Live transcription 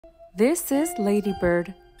This is Lady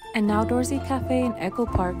Byrd, an outdoorsy cafe in Echo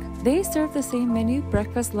Park. They serve the same menu,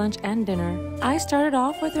 breakfast, lunch, and dinner. I started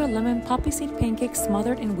off with their lemon poppy seed pancakes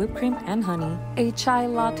smothered in whipped cream and honey. A chai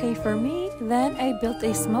latte for me, then I built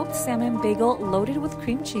a smoked salmon bagel loaded with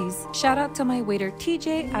cream cheese. Shout out to my waiter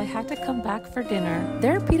TJ, I had to come back for dinner.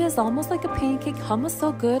 Their pita is almost like a pancake, hummus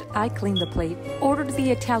so good, I cleaned the plate. Ordered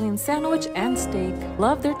the Italian sandwich and steak.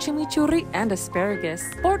 Love their chimichurri and asparagus.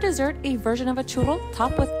 For dessert, a version of a churro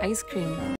topped with ice cream.